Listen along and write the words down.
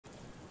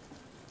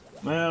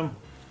Oh,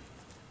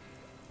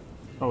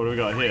 what do we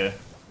got here?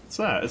 What's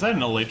that? Is that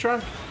an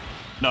Elytra?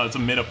 No, it's a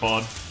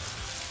Metapod.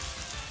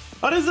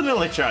 Oh, it is an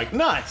Elytra.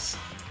 Nice.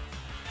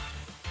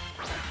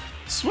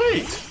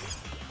 Sweet.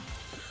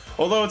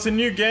 Although it's a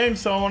new game,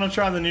 so I want to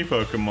try the new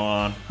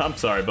Pokemon. I'm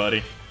sorry,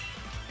 buddy.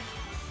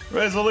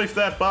 Razor Leaf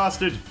that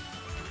bastard.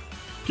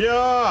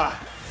 Yeah.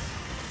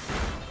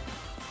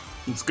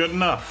 It's good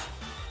enough.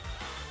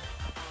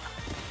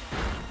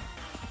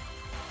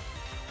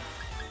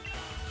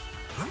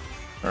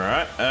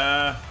 Alright,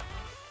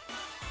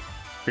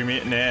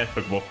 Premier, nah,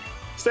 Pokeball.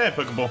 Stand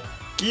Pokeball.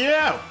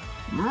 Yeah!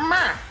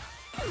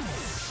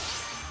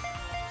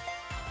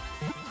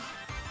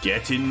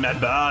 Get in my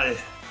ball.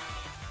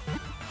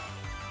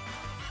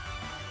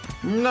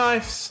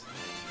 Nice.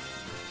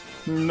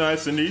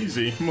 Nice and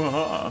easy.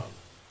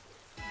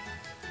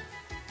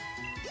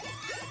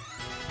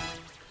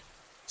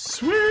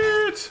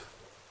 Sweet.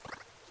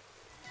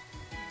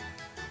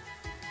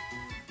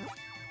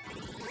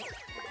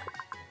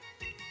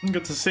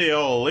 Good to see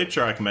old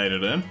Elytra made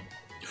it in.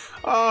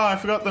 Oh, I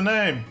forgot the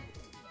name.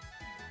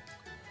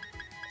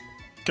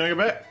 Can I go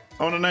back?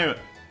 I want to name it.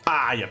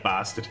 Ah, you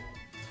bastard.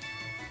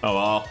 Oh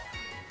well.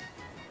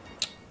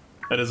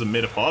 That is a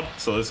Metapod,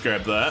 so let's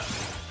grab that.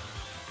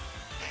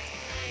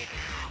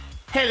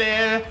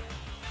 Hello!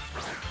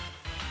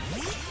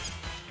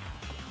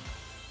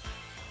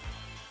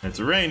 It's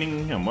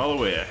raining, I'm well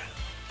aware.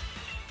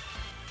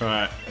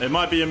 Alright, it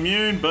might be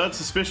immune, but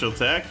it's a special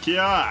attack.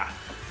 Yeah!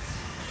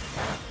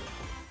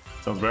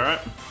 Sounds about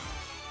right.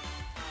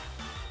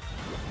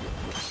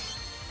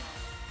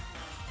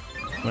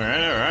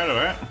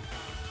 Alright.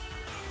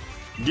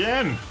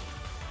 Again!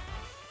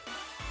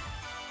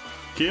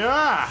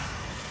 Yeah!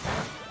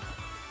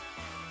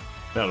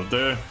 That'll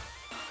do.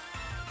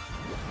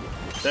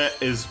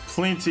 That is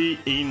plenty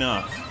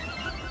enough.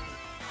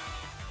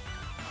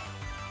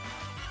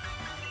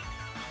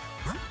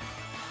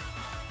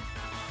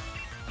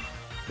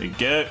 There you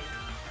go.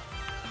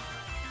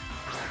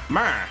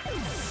 Mar.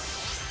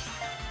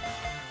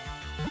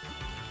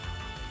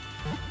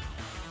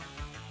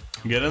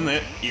 Get in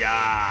there.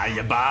 Yeah,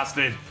 you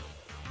bastard.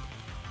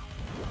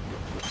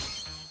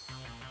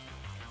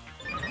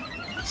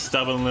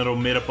 Stubborn little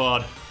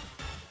Metapod.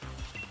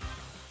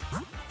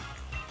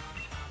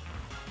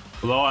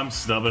 Although I'm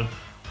stubborn.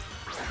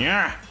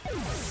 Yeah.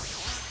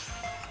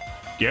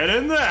 Get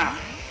in there.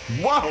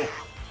 Whoa.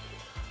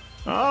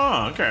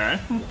 Oh, okay.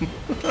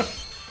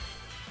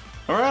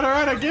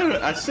 Alright, I get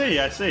it. I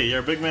see. You're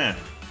a big man.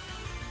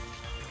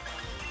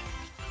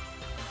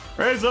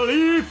 Razor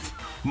Leaf.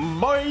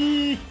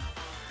 Boy.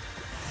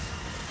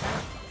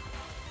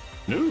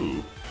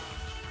 Ooh.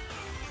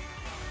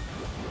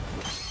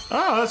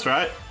 Oh, that's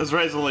right. That's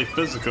Razor Leaf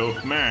physical.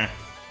 Man.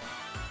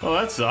 Oh,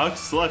 that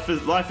sucks. Life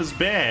is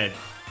bad.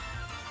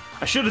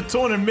 I should have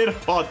torn a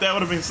Metapod. That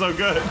would have been so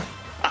good.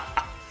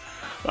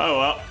 Oh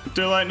well.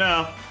 Too late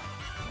now.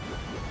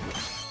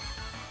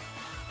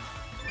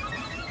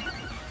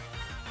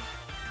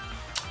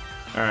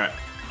 Alright.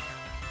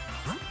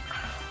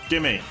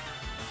 Gimme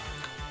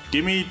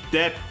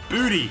that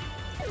booty.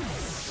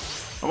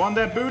 I want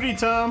that booty,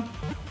 Tom.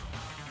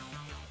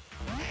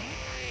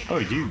 Oh,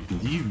 you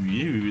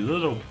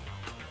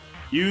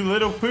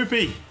little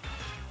poopy.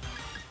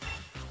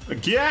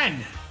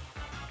 Again.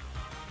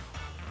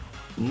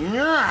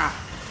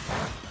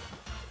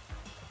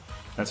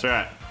 That's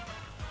right.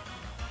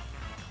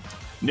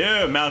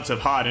 No amount of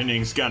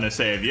hardening's gonna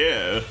save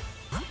you.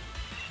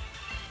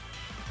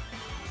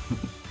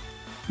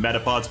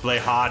 Metapods play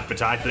hard,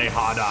 but I play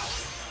harder.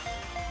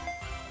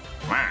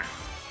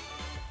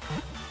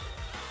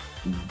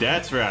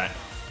 That's right.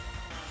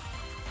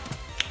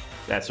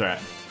 That's right.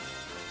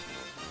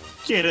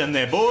 Get in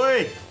there,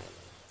 boy!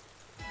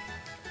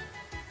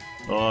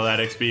 Oh, that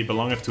XP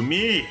belongeth to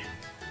me.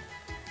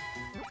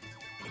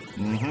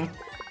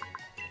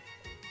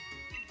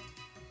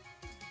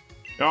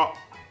 Oh.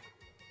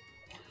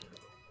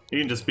 You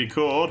can just be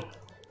called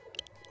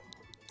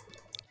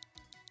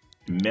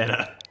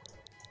Meta.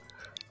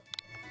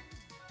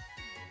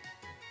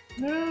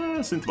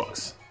 Synth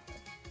box.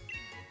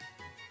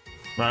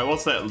 Right,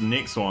 what's that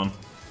next one?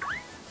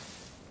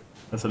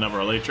 That's another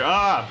Elytra.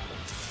 Ah!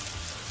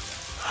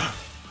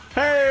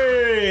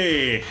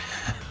 Hey!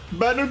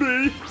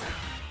 Bunnelby!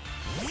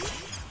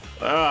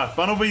 Ah,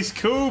 Bunnelby's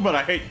cool, but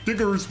I hate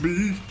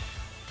Diggersby.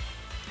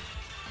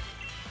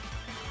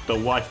 The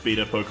wife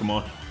beater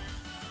Pokemon.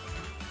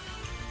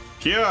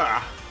 Cure!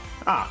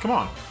 Ah, come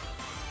on.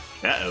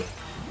 Uh-oh.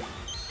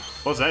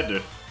 What's that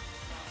do?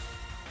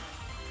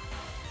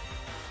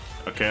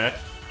 Okay.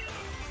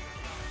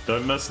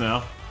 Don't miss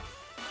now.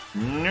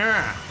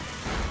 Nah.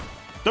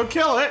 Don't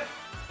kill it!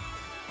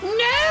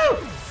 No!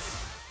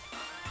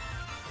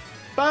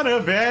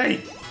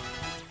 Bunnelby!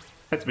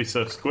 Had to be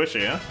so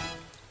squishy, huh?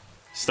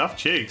 Stuffed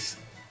cheeks.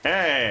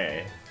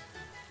 Hey!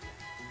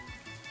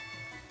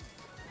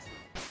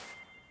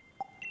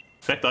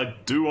 In fact, I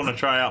do want to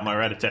try out my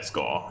Rattata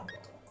score.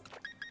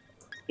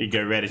 Here you go,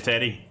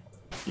 Rattata.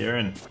 You're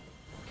in.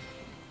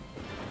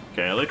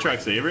 Okay,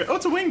 Electric's everywhere. Oh,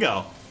 it's a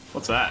Wingull!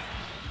 What's that?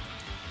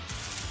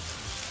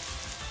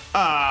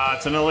 Ah,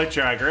 it's an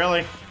electric,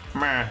 really?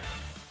 Meh. I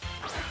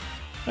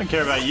don't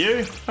care about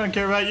you. I don't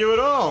care about you at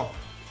all.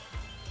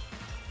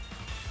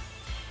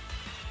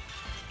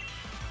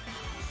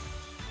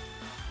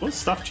 What does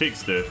stuffed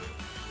cheeks do?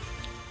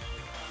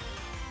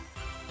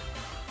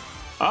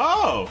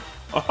 Oh!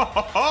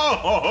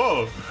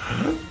 Oh!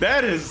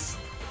 That's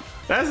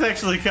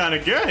actually kind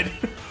of good.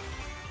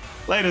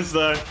 Laters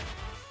though.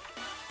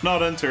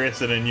 Not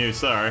interested in you,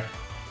 sorry.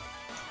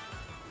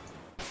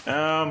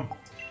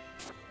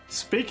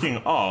 Speaking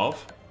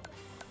of,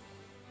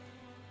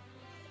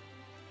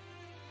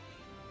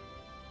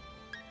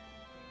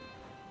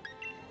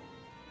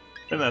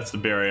 and that's the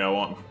berry I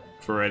want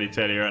for Ready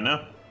Teddy right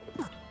now.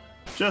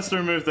 Just to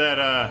remove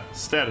that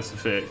status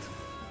effect.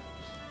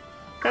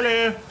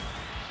 Hello.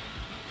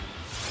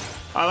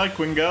 I like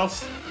wing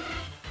girls.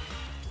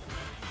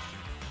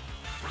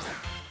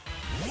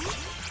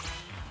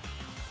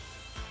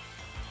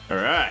 All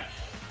right.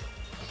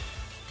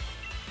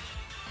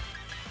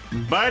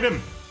 Bite him.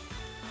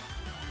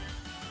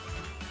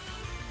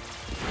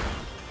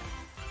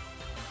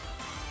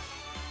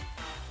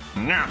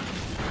 Now.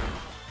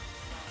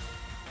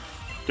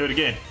 Do it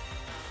again.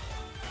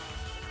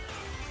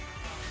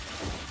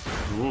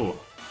 Ooh.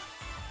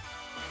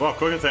 Well,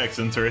 quick attack's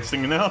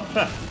interesting now.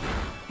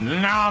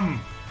 Nom.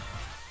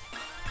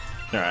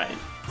 All right.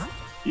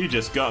 You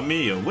just got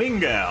me a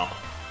wing owl.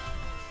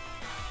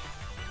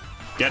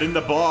 Get in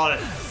the ball.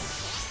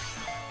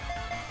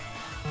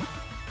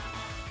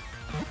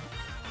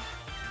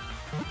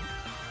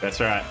 That's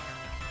right.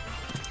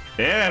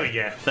 There we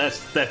go.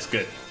 That's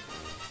good.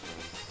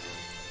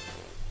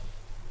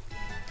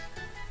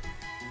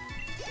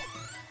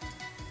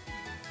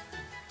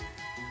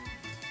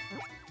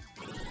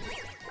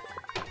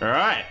 All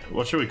right.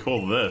 What should we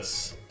call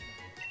this?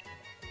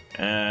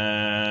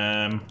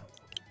 Nah.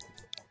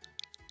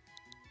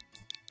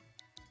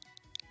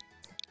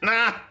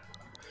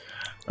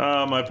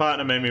 My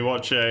partner made me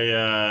watch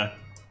a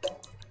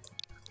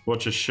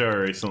show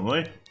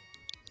recently.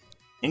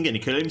 I'm gonna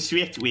call him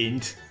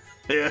Sweatwind.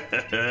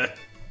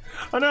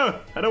 Oh no,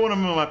 I don't want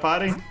him in my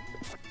party.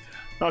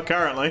 Not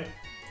currently.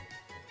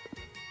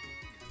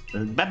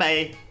 Bye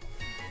bye.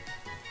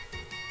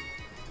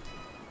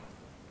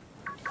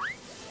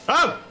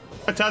 Oh!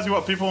 It tells you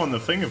what people on the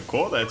thing have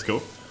caught. That's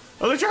cool.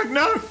 Electric,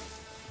 no!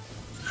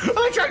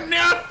 Electric,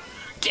 no!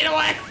 Get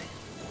away!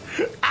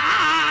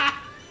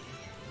 Ah!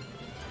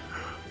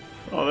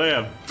 Oh, they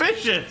are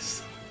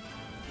vicious!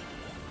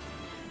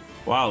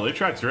 Wow,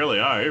 Electrics really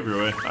are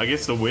everywhere. I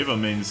guess the weather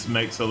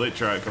makes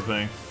Electric a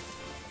thing.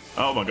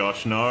 Oh my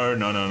gosh, no,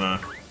 no, no, no.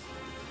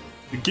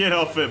 Get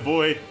off it,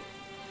 boy.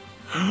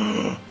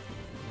 Oh,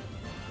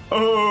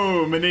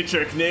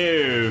 Mattycans,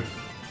 no.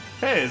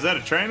 Hey, is that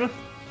a trainer?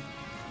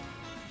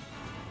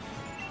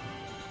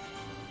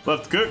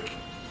 Love to cook?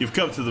 You've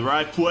come to the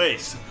right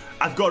place.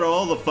 I've got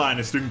all the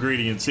finest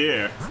ingredients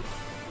here.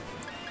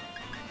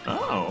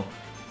 Oh.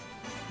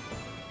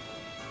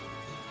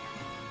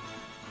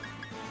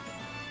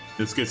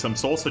 Let's get some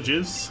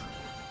sausages.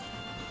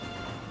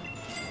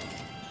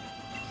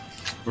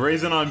 The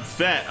reason I'm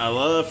fat, I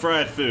love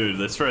fried food.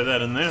 Let's throw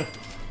that in there.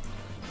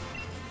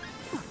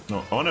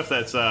 Oh, I wonder if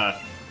that's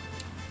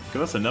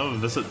give us another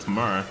visit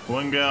tomorrow.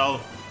 One gal,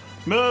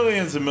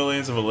 millions and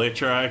millions of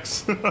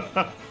electrics.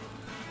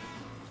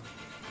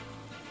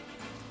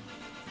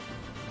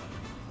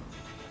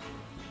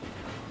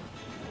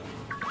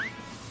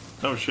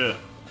 Oh shit.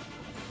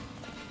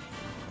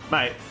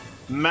 Mate.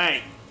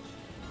 Mate.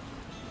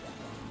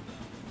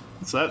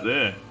 What's that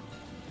there?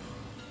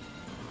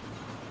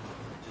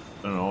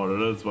 I don't know what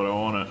it is, but I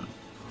want it.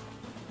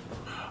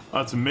 Oh,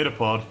 it's a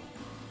metapod.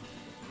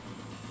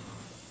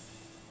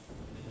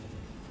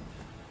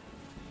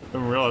 I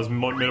didn't realize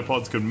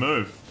metapods could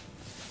move.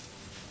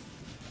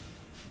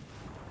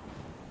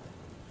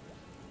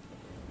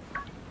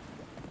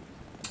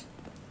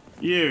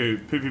 You,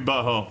 poopy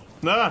butthole.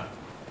 Nah!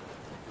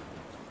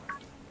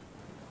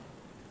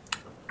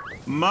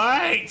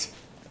 Mate!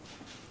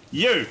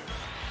 You!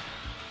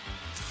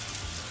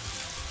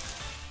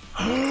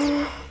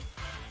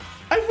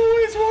 I've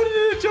always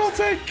wanted a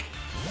Joltik!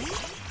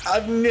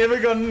 I've never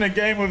gotten a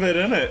game with it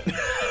in it.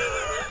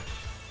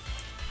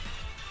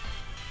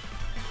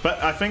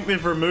 But I think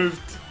they've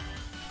removed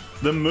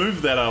the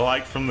move that I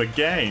like from the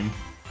game.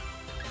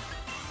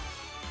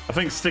 I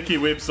think Sticky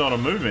Web's not a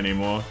move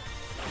anymore.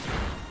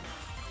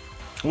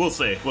 We'll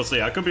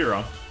see, I could be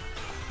wrong.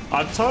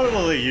 I'm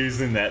totally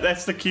using that.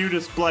 That's the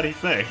cutest bloody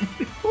thing.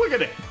 Look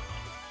at it.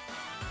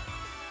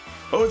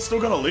 Oh, it's still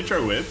got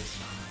Electro Web.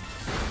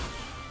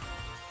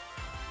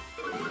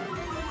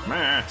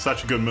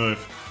 Such a good move.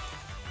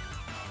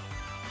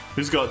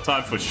 Who's got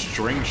time for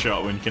String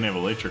Shot when you can have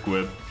Electric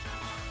Web?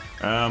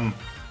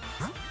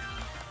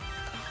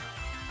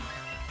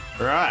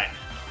 Right.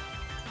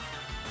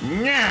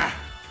 Yeah.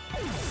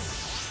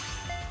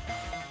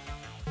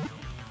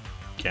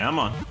 Come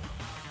on.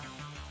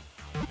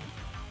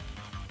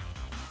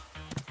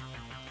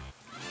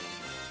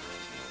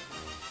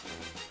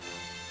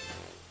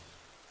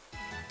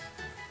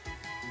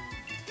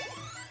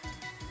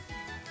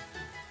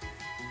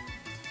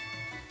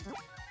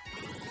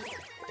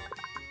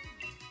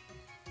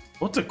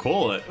 what to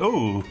call it?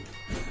 Ooh,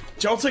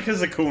 Joltik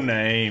is a cool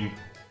name.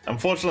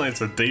 Unfortunately, it's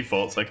a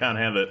default, so I can't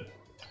have it.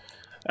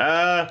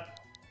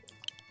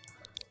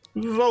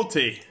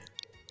 Volty.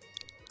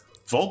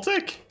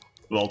 Voltic?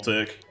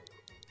 Voltic.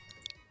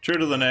 True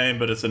to the name,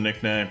 but it's a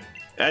nickname.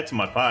 Add to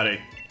my party.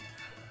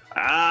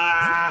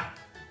 Ah!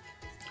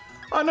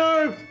 I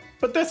know,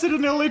 but that's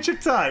an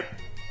electric type.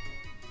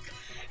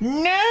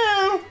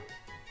 No!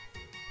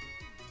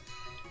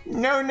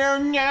 No, no,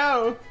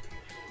 no!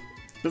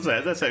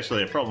 That's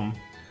actually a problem.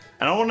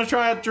 And I want to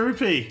try out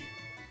Droopy.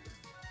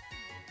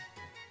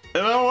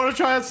 And I want to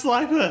try out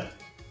Sliper.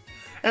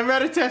 And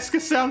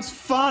Ratataska sounds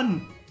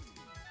fun.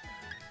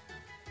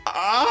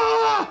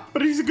 Ah!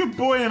 But he's a good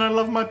boy and I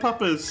love my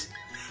puppers.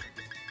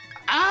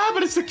 Ah!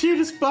 But it's the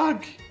cutest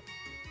bug.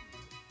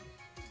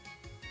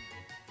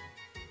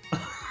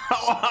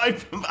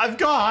 I've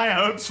got high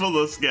hopes for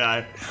this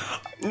guy.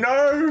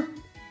 No!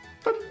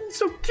 But he's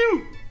so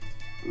cute.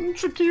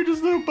 It's the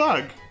cutest little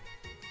bug.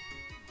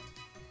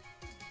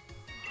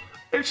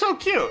 It's so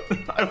cute.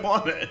 I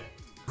want it.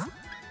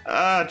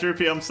 Ah,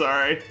 Droopy, I'm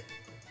sorry.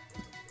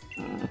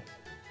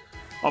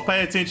 I'll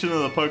pay attention to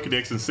the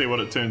Pokedex and see what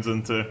it turns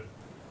into.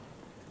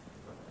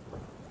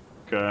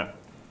 Okay.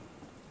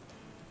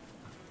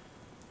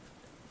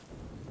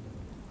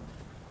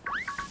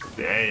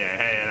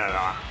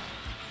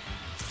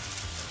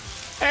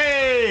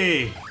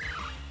 Hey!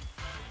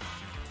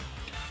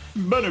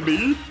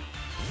 Bunnybee.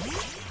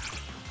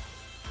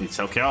 It's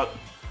so cute. Oh,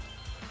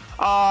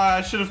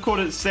 I should have called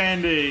it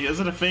Sandy. Is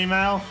it a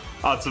female?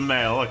 Oh, it's a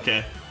male.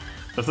 Okay.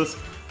 What's this?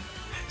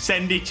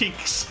 Sandy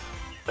cheeks.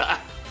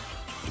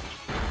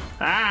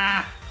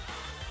 Ah!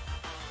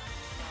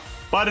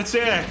 But it's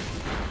here.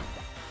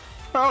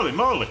 Holy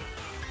moly.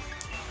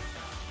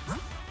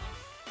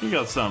 You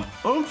got some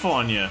oomph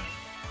on you.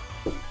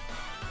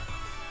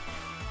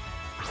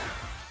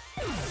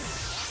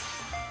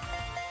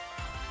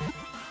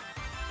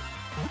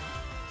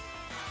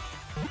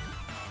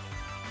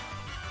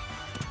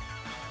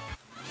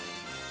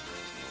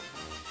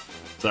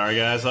 Sorry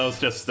guys, I was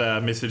just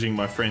messaging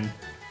my friend.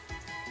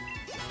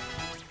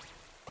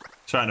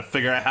 Trying to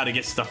figure out how to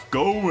get stuff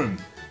going.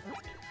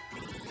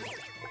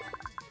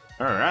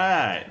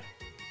 Alright.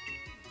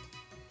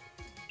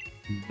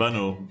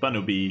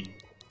 Bunnybee.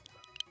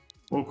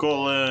 We'll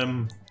call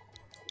him...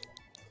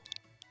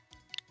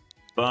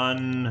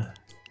 Bun...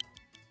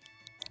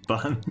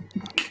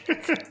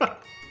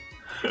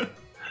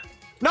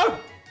 No!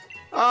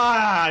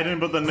 Ah, I didn't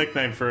put the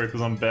nickname for it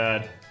because I'm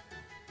bad.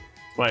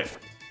 Wait.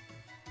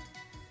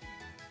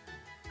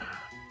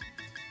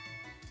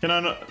 Can I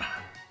not?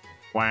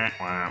 Wah,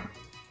 wah.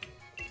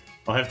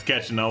 I'll have to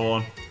catch another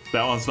one.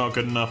 That one's not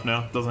good enough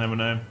now. Doesn't have a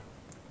name.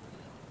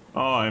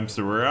 Oh, I'm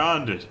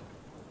surrounded.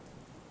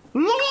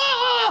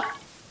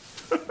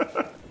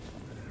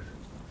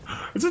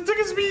 It's as big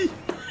as me.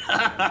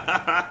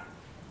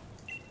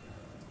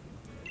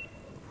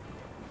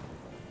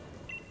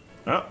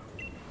 Oh,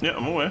 yeah,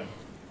 I'm aware.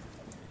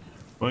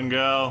 One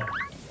girl.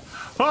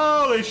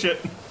 Holy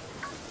shit.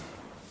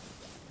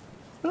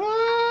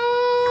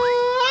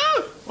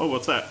 Oh,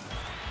 what's that?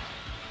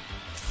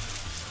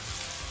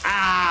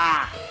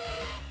 Ah!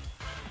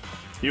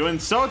 You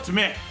insult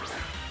me!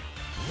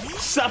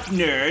 Sup,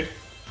 nerd?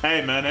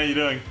 Hey, man, how you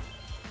doing?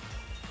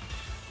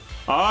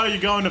 Oh, you're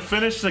going to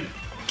finish the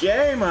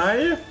game, are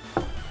you?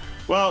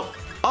 Well,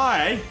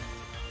 I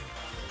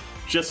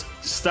just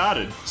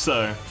started,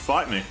 so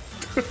fight me.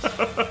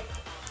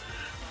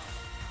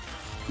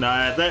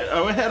 Nah,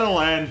 we had a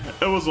LAN.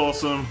 It was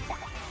awesome.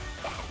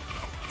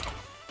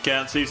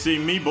 Can't CC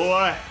me,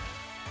 boy.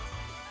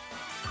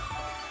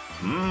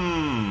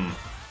 Mmm.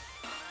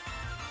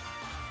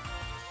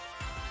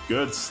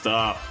 Good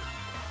stuff.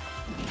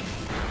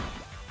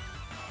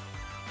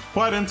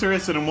 Quite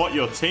interested in what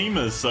your team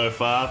is so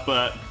far,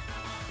 but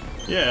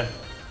yeah.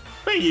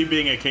 What are you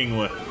being a king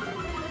with?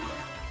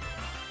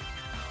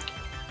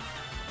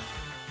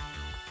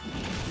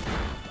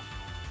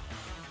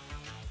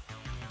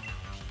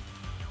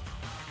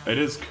 It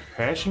is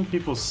crashing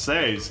people's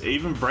saves,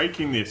 even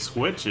breaking their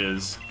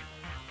switches.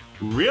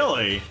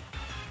 Really?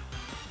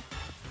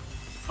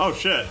 Oh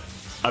shit.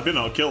 I better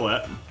not kill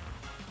that.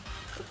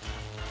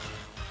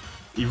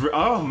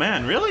 Oh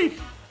man, really?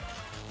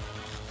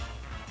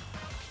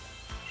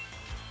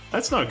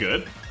 That's not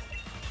good.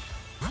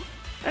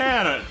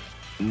 I don't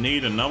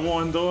need another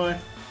one, do I?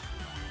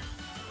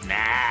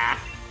 Nah.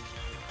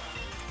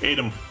 Eat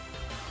him.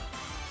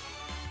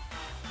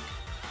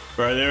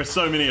 Bro, there are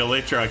so many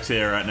Electrox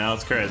here right now,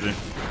 it's crazy.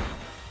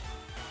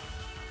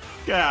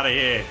 Get out of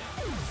here.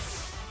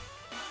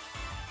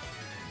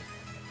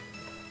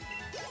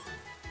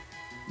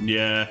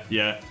 Yeah,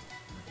 yeah.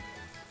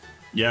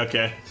 Yeah,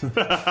 okay.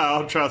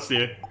 I'll trust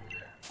you.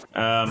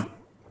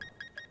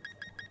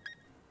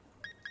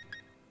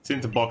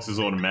 Center box is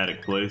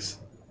automatic, please.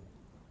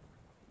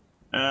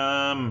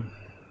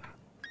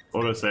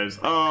 Autosave's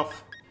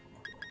off.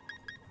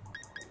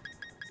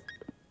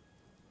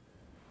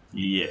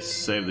 Yes,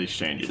 save these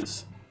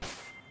changes.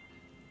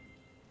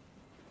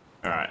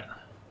 Alright.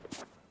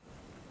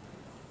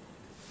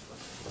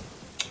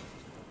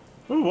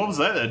 Ooh, what was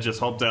that that just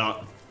hopped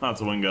out? Oh, it's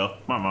a Wingull.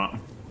 Might.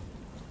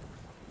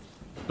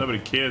 Nobody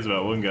cares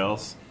about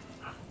Wingulls.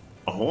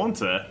 A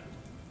Haunter?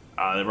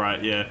 Ah,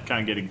 right, yeah.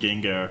 Can't get a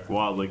Gengar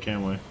wildly,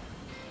 can we?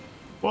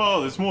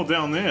 Whoa, there's more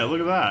down there. Look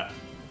at that.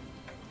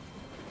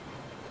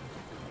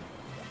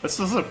 This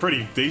is a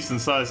pretty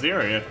decent sized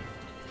area.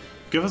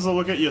 Give us a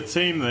look at your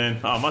team then.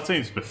 Oh, my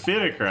team's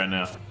pathetic right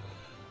now.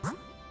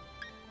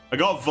 I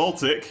got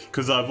Voltic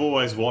because I've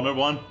always wanted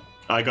one.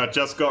 I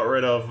just got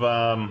rid of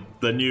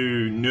the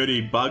new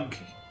nerdy bug.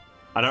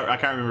 I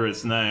can't remember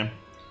its name.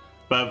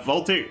 But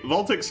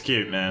Voltic's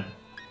cute, man.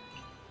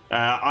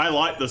 I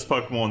like this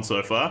Pokemon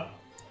so far.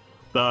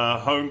 The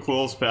Hone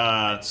Claw's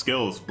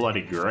skill is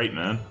bloody great,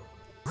 man.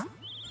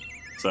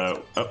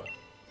 So, go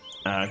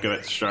back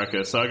to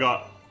Striker. So I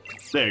got,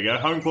 there you go,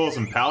 Hone Claws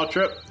and Power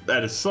Trip.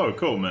 That is so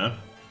cool, man.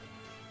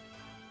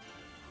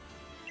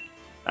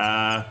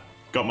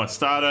 Got my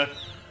starter.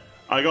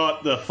 I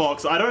got the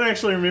Fox. I don't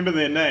actually remember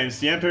their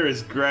names. Yamper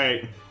is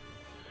great.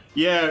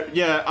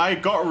 Yeah, I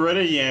got rid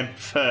of Yamp.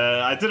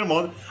 I didn't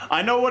want...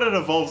 I know what it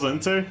evolves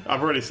into.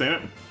 I've already seen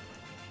it.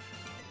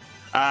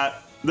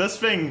 This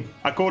thing,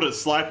 I called it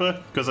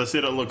Sliper because I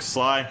said it looks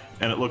sly,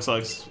 and it looks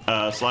like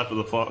Swipe of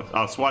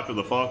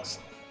the Fox.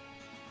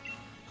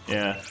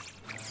 Yeah.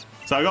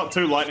 So I got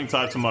 2 lightning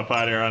types in my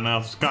party right now.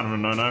 It's kind of a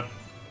no-no.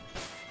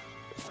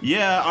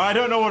 Yeah, I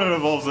don't know what it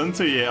evolves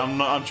into yet.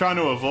 I'm trying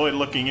to avoid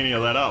looking any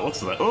of that up. What's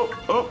that?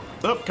 Oh,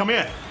 come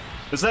here.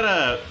 Is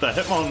that the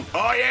Hitmon?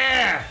 Oh,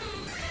 yeah!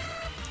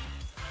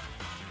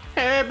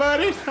 Hey,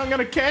 buddy, I'm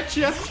gonna catch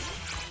you.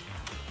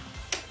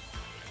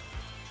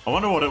 I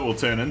wonder what it will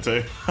turn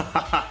into.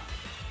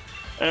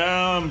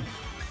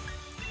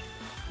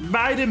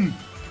 Bite him.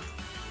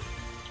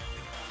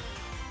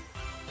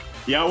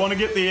 Yeah, I want to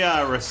get the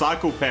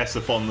recycle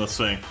passive on this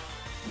thing.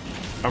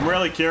 I'm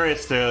really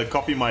curious to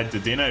copy my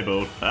Dedenne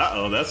build.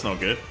 Uh-oh, that's not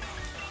good.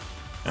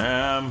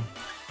 I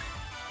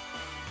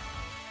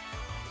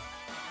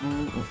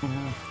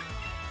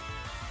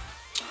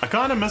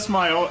kind of miss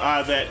my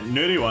that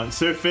nerdy one,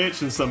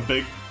 Surfetch and some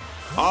big...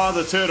 Oh,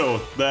 the turtle.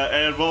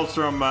 It evolves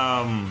from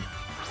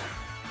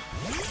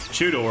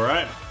Choodle,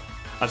 right?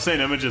 I've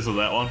seen images of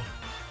that one.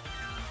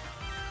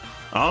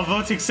 Oh,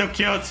 Voltic's so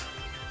cute.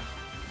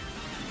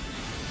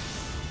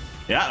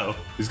 Yeah, uh-oh.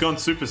 He's gone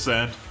Super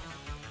Saiyan.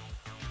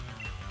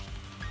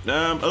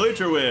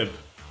 Elytra Web.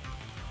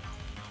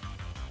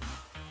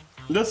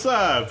 This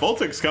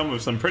Voltic's come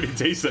with some pretty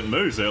decent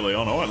moves early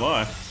on, I won't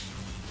lie.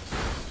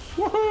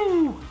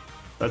 Woohoo!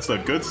 That's the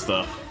good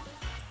stuff.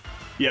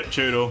 Yep,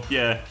 Choodle,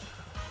 yeah.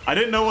 I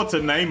didn't know what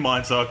to name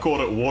mine, so I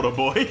called it Water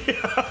Boy.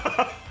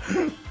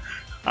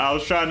 I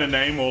was trying to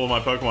name all of my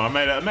Pokemon.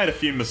 I made a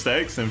few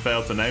mistakes and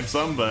failed to name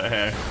some, but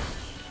hey.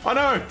 Oh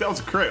no, that was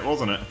a crit,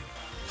 wasn't it?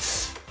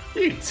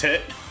 You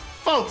tit.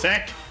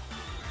 Voltic!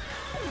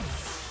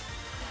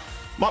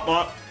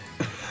 Mop.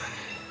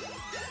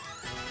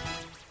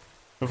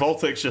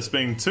 Voltic's just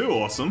being too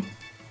awesome.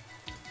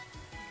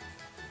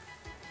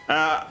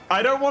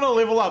 I don't want to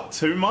level up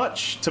too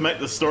much to make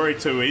the story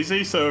too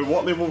easy, so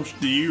what level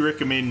do you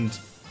recommend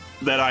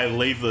that I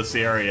leave this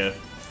area?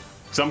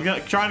 Because I'm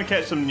trying to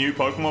catch some new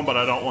Pokemon, but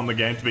I don't want the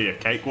game to be a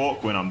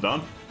cakewalk when I'm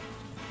done.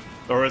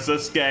 Or is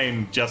this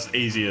game just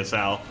easy as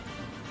hell?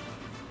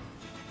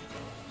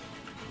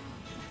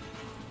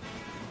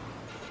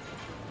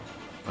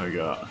 Oh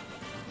god.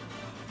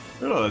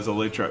 Oh, there's a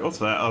Elytra. What's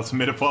that? Oh, it's a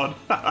Metapod.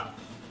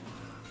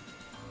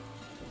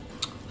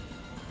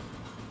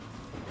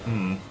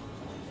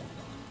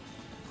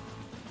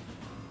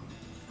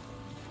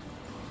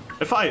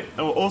 If I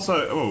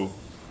also... Oh.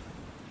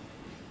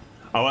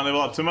 I won't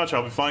level up too much,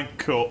 I'll be fine.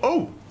 Cool.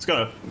 Oh! It's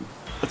got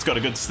a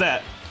good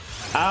stat.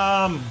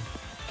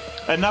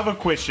 Another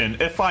question.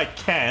 If I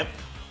camp,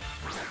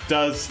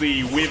 does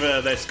the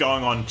weather that's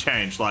going on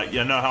change? Like,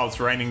 you know how it's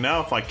raining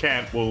now? If I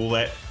camp, will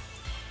it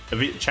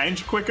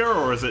change quicker,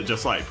 or is it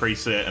just like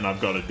preset and I've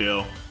got to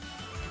deal?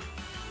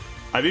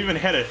 I've even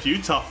had a few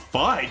tough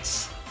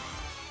fights.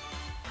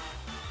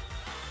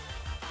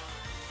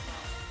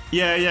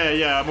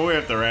 Yeah, I'm aware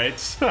of the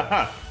raids.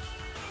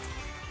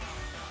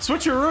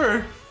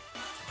 Switcheroo?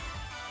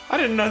 I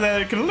didn't know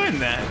that it can learn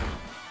that.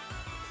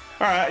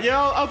 Alright,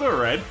 yeah, I'll do a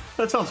raid.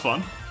 That sounds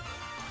fun.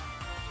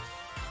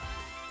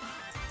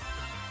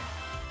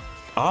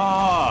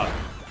 Ah,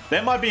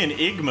 that might be an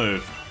egg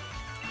move.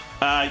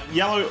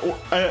 Yellow,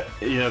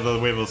 yeah, the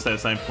Weevil stay the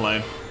same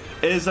plane.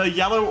 Is a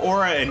yellow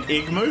aura an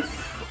egg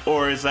move,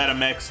 or is that a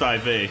maxed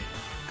IV?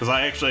 Because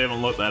I actually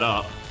haven't looked that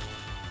up.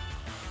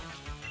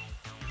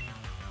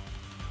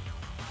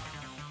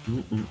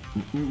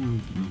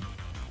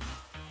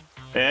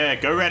 Yeah,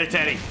 go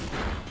Rattata.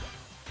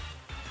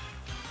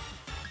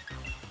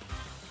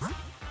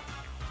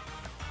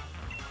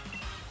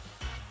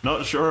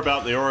 Not sure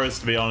about the auras,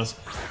 to be honest.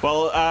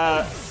 Well,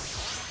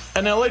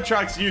 an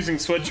Electrike's using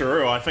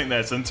Switcheroo. I think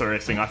that's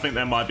interesting. I think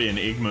that might be an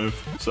egg move,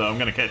 so I'm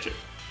gonna catch it.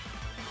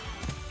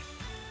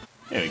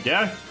 There we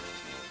go.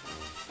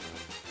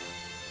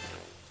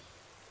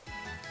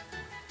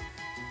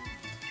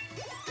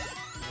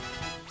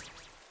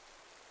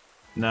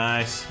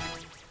 Nice.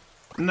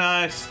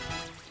 Nice.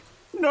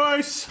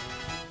 Nice.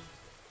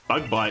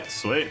 Bug bite,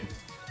 sweet.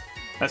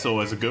 That's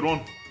always a good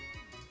one.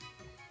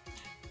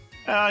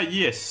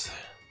 Yes.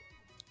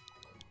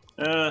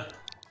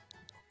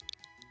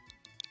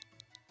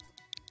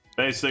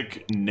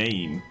 Basic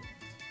name.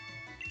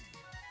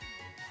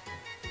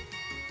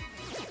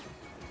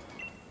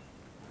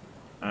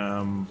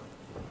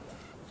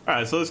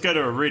 Alright, so let's go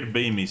to a red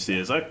beam, he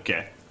says.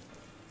 Okay.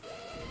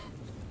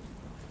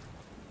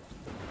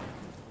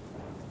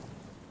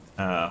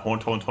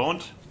 Haunt, haunt,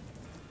 haunt.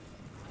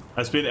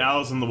 I spent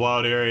hours in the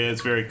wild area,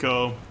 it's very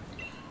cool.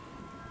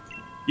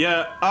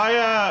 Yeah,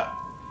 I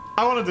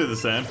want to do the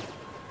same.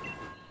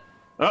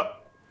 Oh,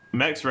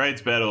 Max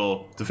Raids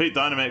Battle. Defeat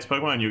Dynamax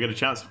Pokemon and you'll get a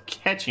chance of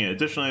catching it.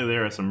 Additionally,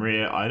 there are some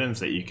rare items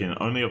that you can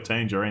only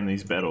obtain during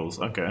these battles.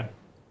 Okay.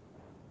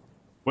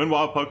 When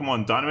wild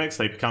Pokemon Dynamax,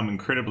 they become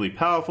incredibly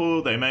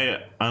powerful. They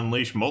may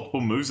unleash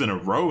multiple moves in a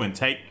row and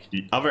take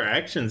other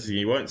actions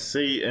you won't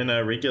see in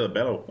a regular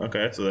battle.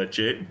 Okay, so that's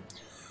it.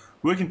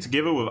 Working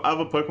together with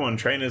other Pokemon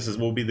trainers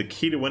will be the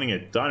key to winning a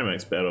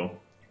Dynamax battle.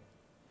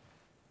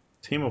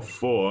 Team of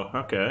 4,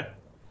 okay.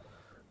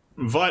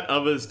 Invite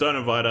others, don't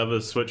invite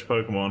others, switch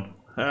Pokemon.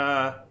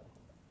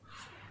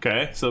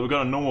 Okay, so we've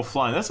got a normal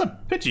flying. That's a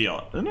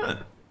Pidgeot, isn't it?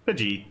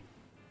 Pidgey.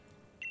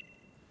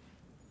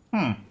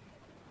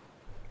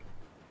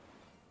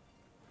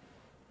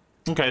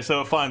 Okay,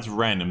 so it finds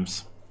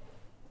randoms.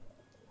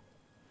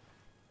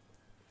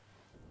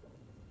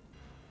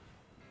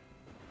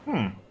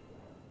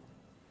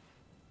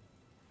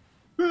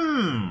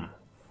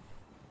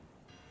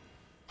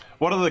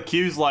 What are the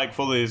queues like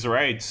for these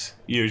raids,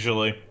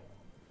 usually?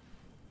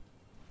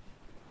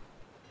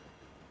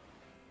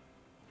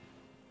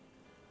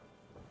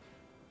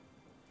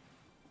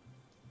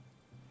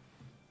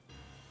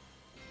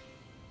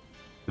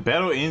 The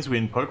battle ends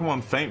when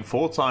Pokemon faint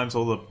 4 times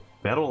or the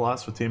battle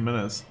lasts for 10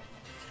 minutes.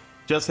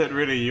 Just hit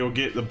ready, you'll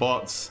get the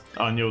bots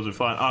on yours will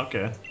find.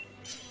 Okay.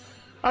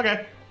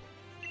 Okay.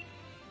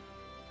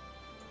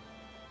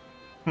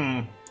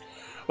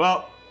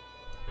 Well,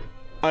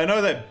 I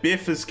know that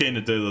Biff is keen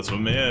to do this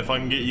with me. If I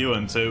can get you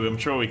in too, I'm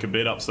sure we could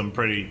beat up some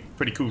pretty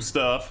cool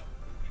stuff.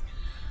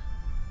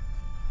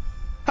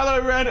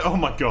 Hello, Red. Oh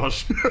my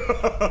gosh.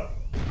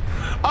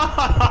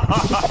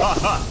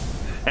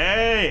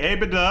 Hey,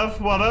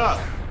 Bedove, what up?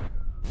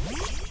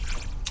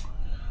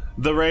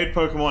 The raid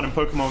Pokemon in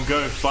Pokemon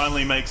Go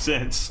finally makes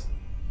sense.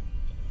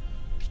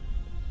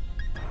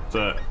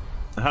 So,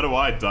 how do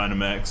I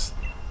Dynamax?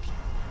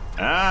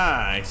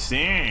 Ah, I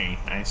see.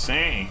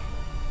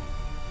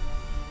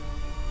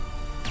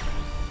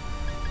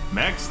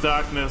 Max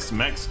Darkness,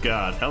 Max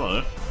Guard.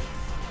 Hello.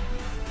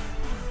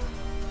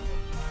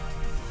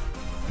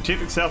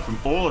 Protect itself from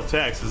all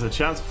attacks. There's a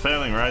chance of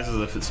failing rises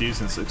if it's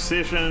used in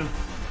succession.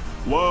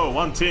 Whoa,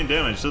 110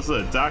 damage. This is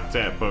a Dark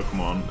Tap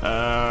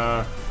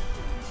Pokemon.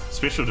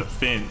 Special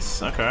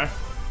Defense. Okay.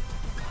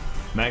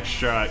 Max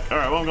Strike.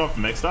 Alright, well, I'm going for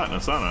Max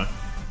Darkness, aren't I?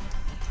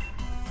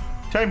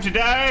 Time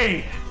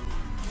today!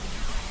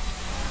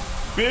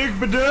 Big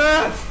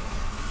Bidoof!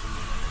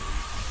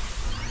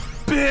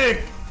 Big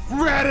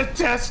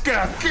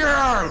Rattataska!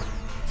 Girl!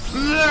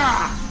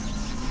 Yeah!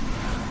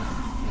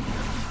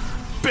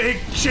 Big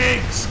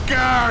cheeks!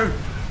 Go!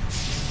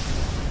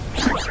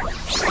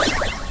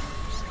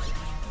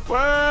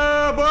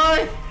 Whoa,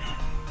 boy!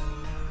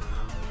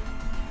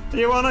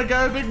 You wanna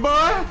go, big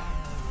boy?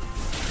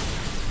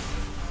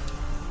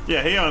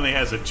 Yeah, he only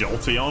has a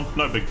Jolteon.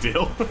 No big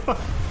deal.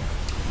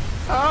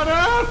 Oh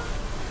no!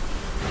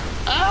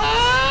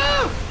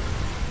 Oh!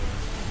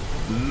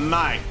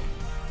 Mate.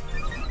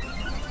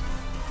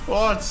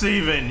 What's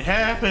even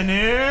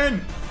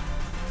happening?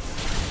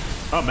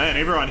 Oh man,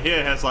 everyone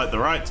here has like the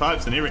right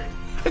types and everything.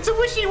 It's a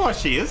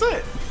wishy-washy, is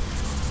it?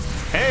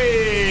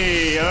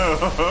 Hey! Oh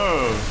ho,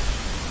 ho.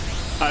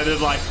 I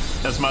did like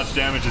as much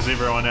damage as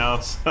everyone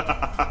else.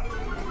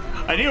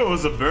 I knew it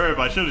was a burb.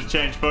 I should have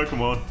changed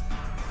Pokemon.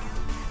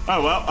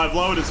 Oh well, I've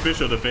lowered its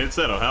special defense.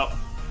 That'll help.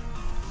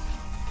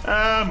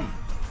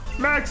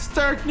 Max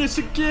Darkness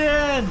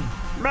again!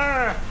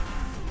 Meh.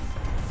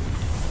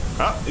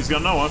 Oh, he's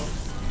got no one.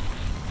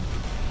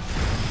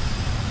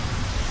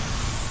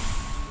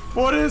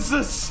 What is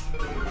this?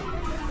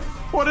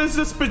 What is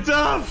this,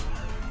 Bidove?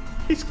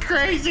 He's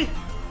crazy.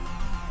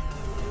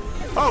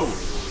 Oh.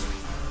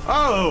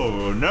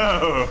 Oh,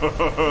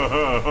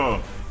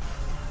 no.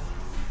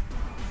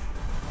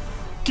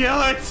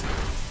 Kill it.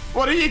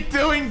 What are you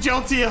doing,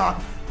 Jolteon?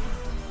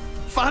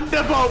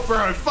 Thunderbolt,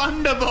 bro.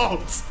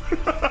 Thunderbolt.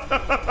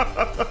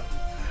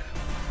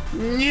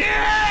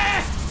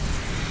 Yeah.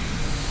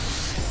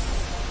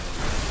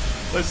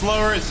 Let's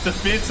lower its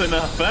defense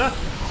enough, huh?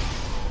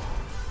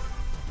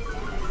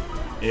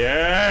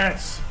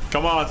 Yes!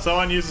 Come on,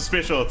 someone use a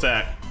special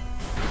attack.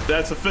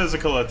 That's a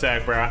physical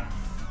attack, bruh.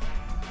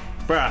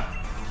 Bruh.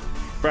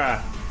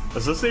 Bruh.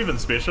 Is this even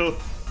special?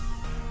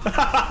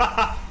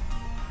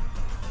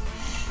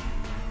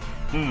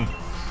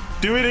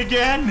 Do it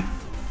again!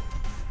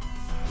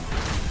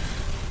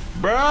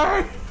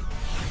 Bro!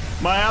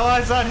 My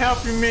allies aren't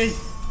helping me!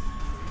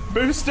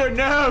 Booster,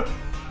 no!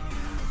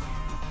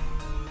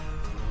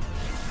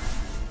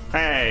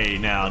 Hey,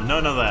 now,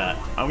 none of that.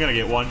 I'm gonna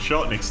get one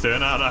shot next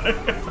turn, aren't I?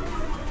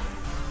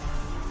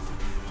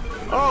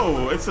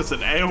 Oh, it's just an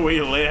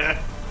AoE lair.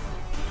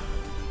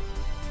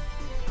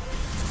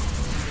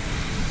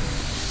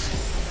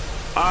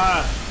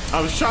 I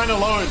was trying to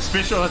lower its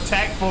special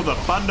attack for the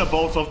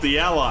Thunderbolt of the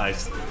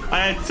allies. I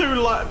had two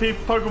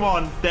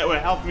Pokemon that were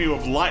helping me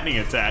with lightning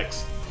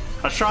attacks.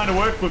 I was trying to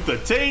work with the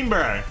team,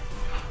 bro.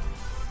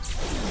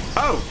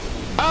 Oh,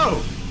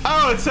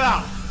 it's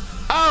out.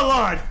 Oh,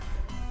 Lord.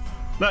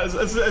 No,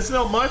 it's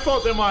not my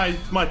fault that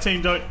my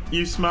team don't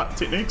use smart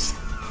techniques.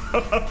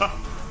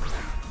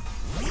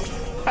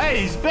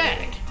 Hey, he's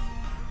back.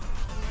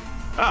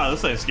 Oh,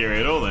 this ain't scary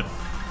at all then.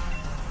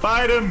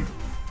 Bite him.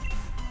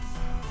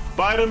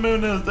 Bite him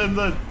in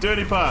the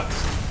dirty parts.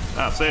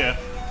 Oh, see ya.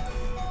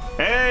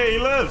 Hey, he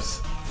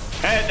lives.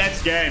 Hey,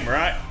 that's game,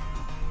 right?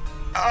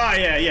 Oh,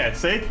 yeah,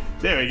 see?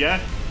 There we go.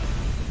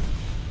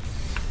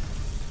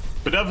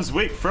 But of his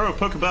weak, throw a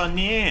Pokeball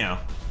now.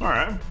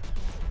 Alright.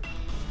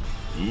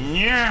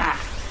 Yeah.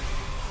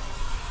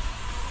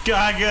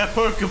 Gaga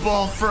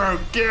Pokeball throw,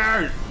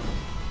 go!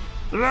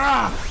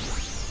 Ah.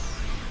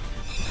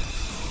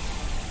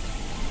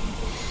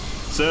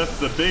 So if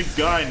the big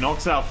guy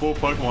knocks out 4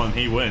 Pokemon,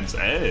 he wins.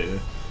 Oh.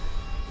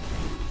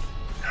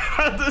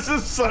 This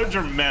is so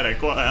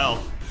dramatic. What the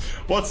hell?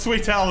 What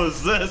sweet hell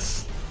is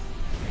this?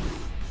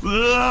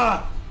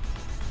 Ugh.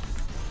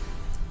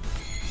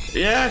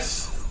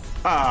 Yes!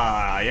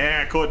 Ah,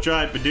 yeah, caught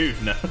giant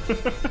Bidoof now.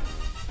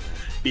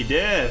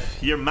 Bidoof,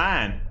 you're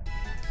mine.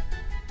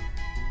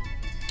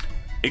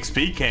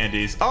 XP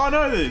candies. Oh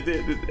no,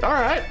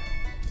 alright.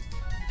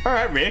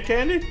 Alright, rare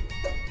candy.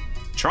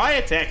 Try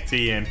attack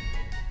TM.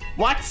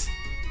 What?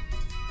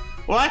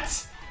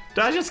 What?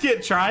 Did I just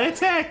get try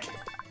attack?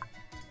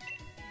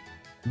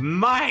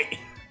 Mate!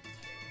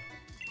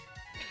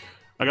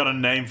 I got a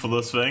name for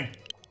this thing.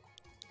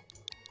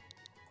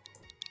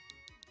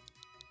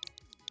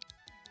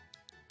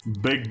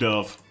 Big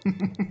Dove.